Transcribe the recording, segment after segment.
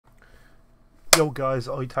Yo guys,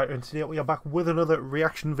 iTitan, and today we are back with another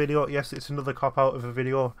reaction video. Yes, it's another cop-out of a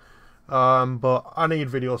video, but I need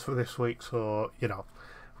videos for this week, so, you know,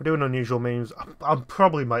 we're doing unusual memes. I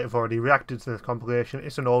probably might have already reacted to this compilation.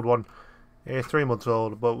 It's an old one, it's 3 months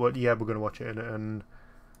old, but yeah, we're going to watch it, and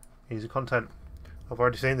here's the content. I've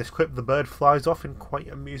already seen this clip. The bird flies off in quite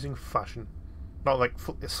amusing fashion. Not like,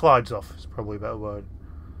 it slides off, is probably a better word.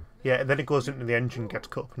 Yeah, and then it goes into the engine, gets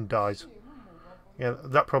cut up and dies. Yeah,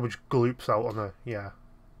 that probably just gloops out on the, yeah.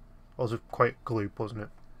 It was quite gloop, wasn't it?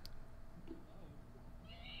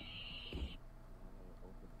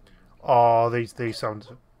 Oh, these sounds,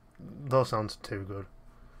 those sounds are too good.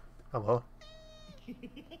 Hello.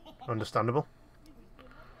 Understandable.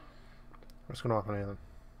 What's going to happen here then?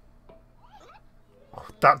 Oh,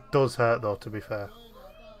 that does hurt though, to be fair.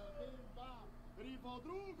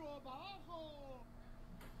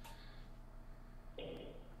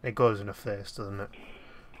 It goes in the face, doesn't it?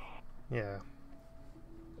 Yeah.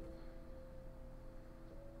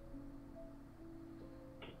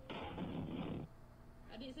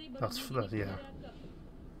 Yeah.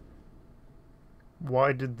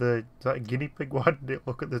 Why did that guinea pig? Why did it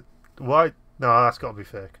look at the? Why? No, that's got to be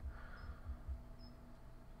fake.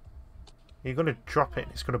 You're gonna drop it.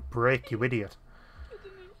 It's gonna break, you idiot.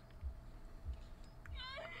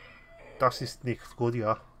 Das ist nicht gut,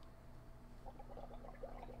 ja.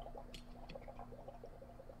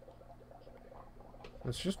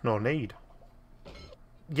 There's just no need.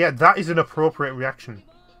 Yeah, that is an appropriate reaction.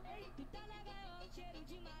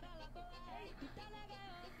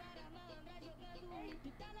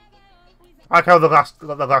 I like how the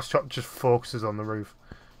last shot just focuses on the roof.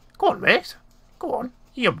 Go on, mate. Go on.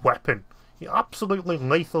 You're a weapon. You're absolutely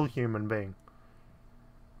lethal human being.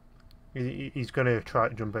 He's going to try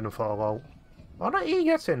to jump in and fall out. Oh no, he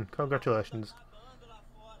gets in. Congratulations.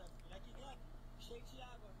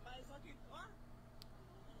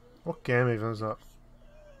 What game even is that?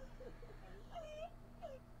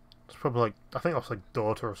 It's probably like, I think that's like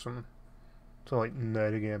Dota or something. Some like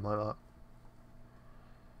nerdy game like that.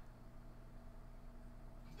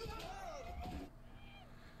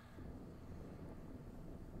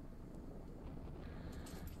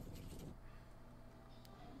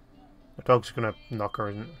 The dog's gonna knock her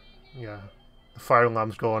in. Yeah. The fire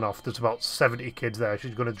alarm's going off. There's about 70 kids there.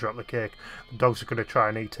 She's gonna drop the cake. The dogs are gonna try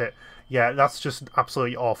and eat it. Yeah, that's just an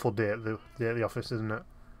absolutely awful day at the office, isn't it?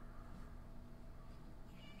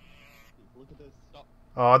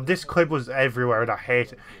 Oh, this clip was everywhere and I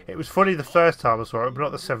hate it. It was funny the first time I saw it, but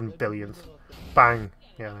not the 7 billionth. Bang.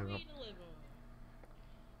 Yeah, there we go.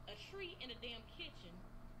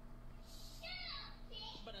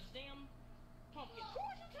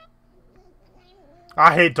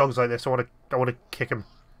 I hate dogs like this. I want to kick him.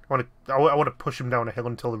 I want to push him down a hill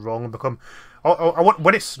until the roll and become.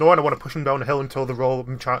 When it's snowing, I want to push him down a hill until the roll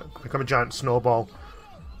and become a giant snowball,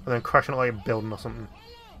 and then crash into like a building or something.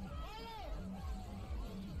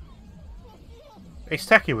 He's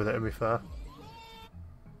techie with it, to be fair.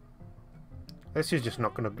 This is just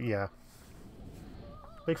not gonna be. Yeah.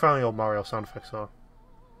 Big fan of the old Mario sound effects though.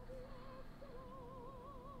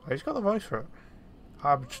 He's got the voice for it.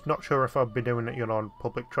 I'm just not sure if I'd be doing it, you know, on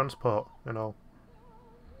public transport, you know.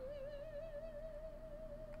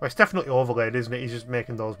 Well, it's definitely overlaid, isn't it? He's just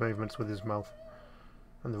making those movements with his mouth.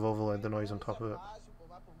 And they've overlaid the noise on top of it.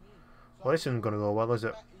 Well, this isn't going to go well, is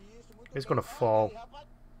it? It's going to fall.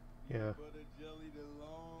 Yeah.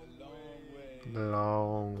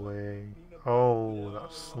 Long way. Oh,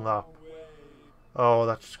 that slap. Oh,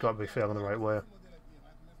 that's just got to be feeling the right way.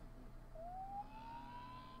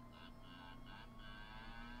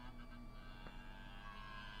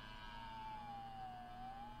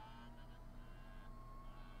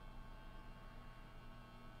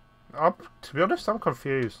 To be honest, I'm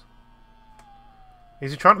confused.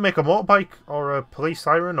 Is he trying to make a motorbike or a police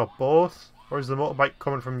siren or both? Or is the motorbike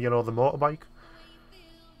coming from, you know, the motorbike?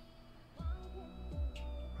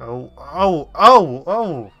 Oh.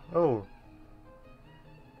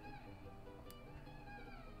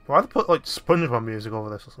 Why they put, like, SpongeBob music over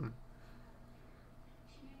this or something?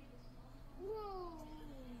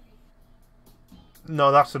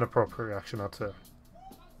 No, that's an appropriate reaction, I'd say.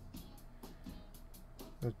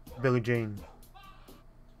 Billie Jean.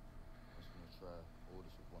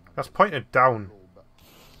 That's pointed down.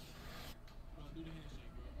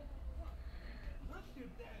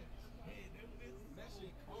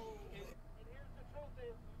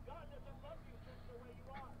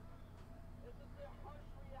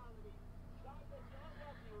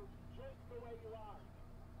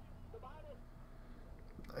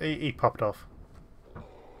 He popped off.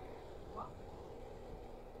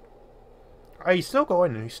 He's still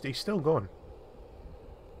going. He's still going.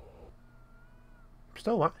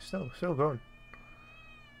 Still going.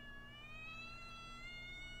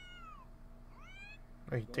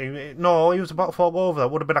 No, he was about to fall over. That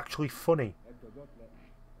would have been actually funny.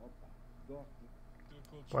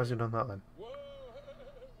 Why has he done that then?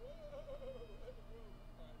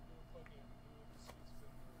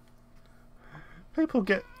 People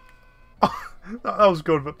get... that was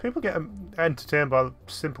good, but people get entertained by the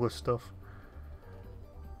simplest stuff.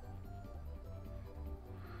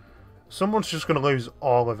 Someone's just going to lose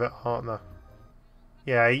all of it, aren't they?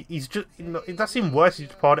 Yeah, he's just... that's even worse, he's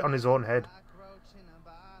just poured it on his own head.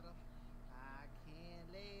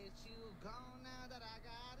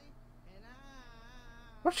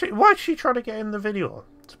 Why is she trying to get in the video?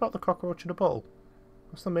 It's about the cockroach in a bottle.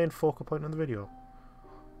 That's the main focal point of the video.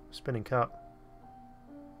 Spinning cat.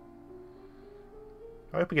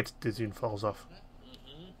 I hope he gets dizzy and falls off.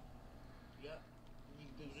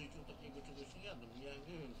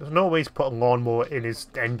 There's no way he's put a lawnmower in his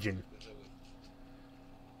engine.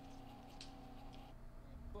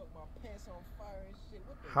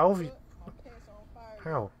 How have you...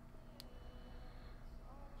 How?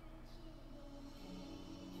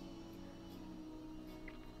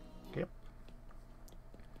 Yep.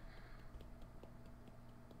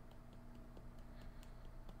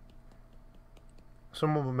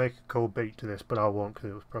 Someone will make a cool beat to this, but I won't because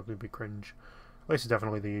it would probably be cringe. At least it's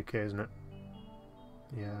definitely the UK, isn't it?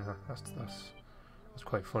 Yeah, that's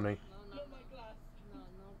quite funny.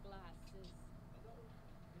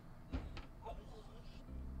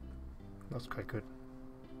 That's quite good.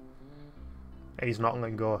 He's not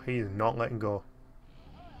letting go. He is not letting go.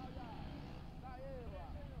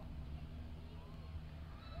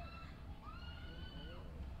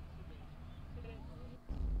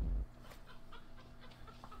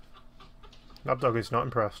 That dog is not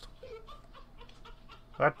impressed.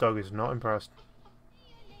 That dog is not impressed.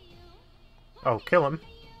 Oh, kill him.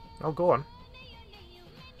 Oh, go on.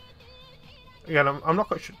 Again, I'm not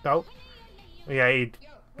quite sure. No. Yeah, he'd...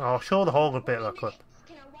 Oh, show the whole bit of that clip.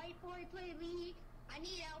 Can a white boy play League? I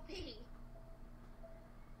need LP.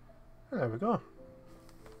 There we go.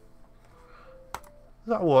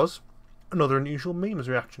 That was another unusual memes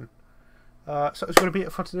reaction. So it's going to be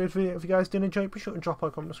it for today's video. If you guys did enjoy it, be sure to drop a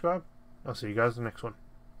like, comment, subscribe. I'll see you guys in the next one.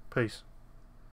 Peace.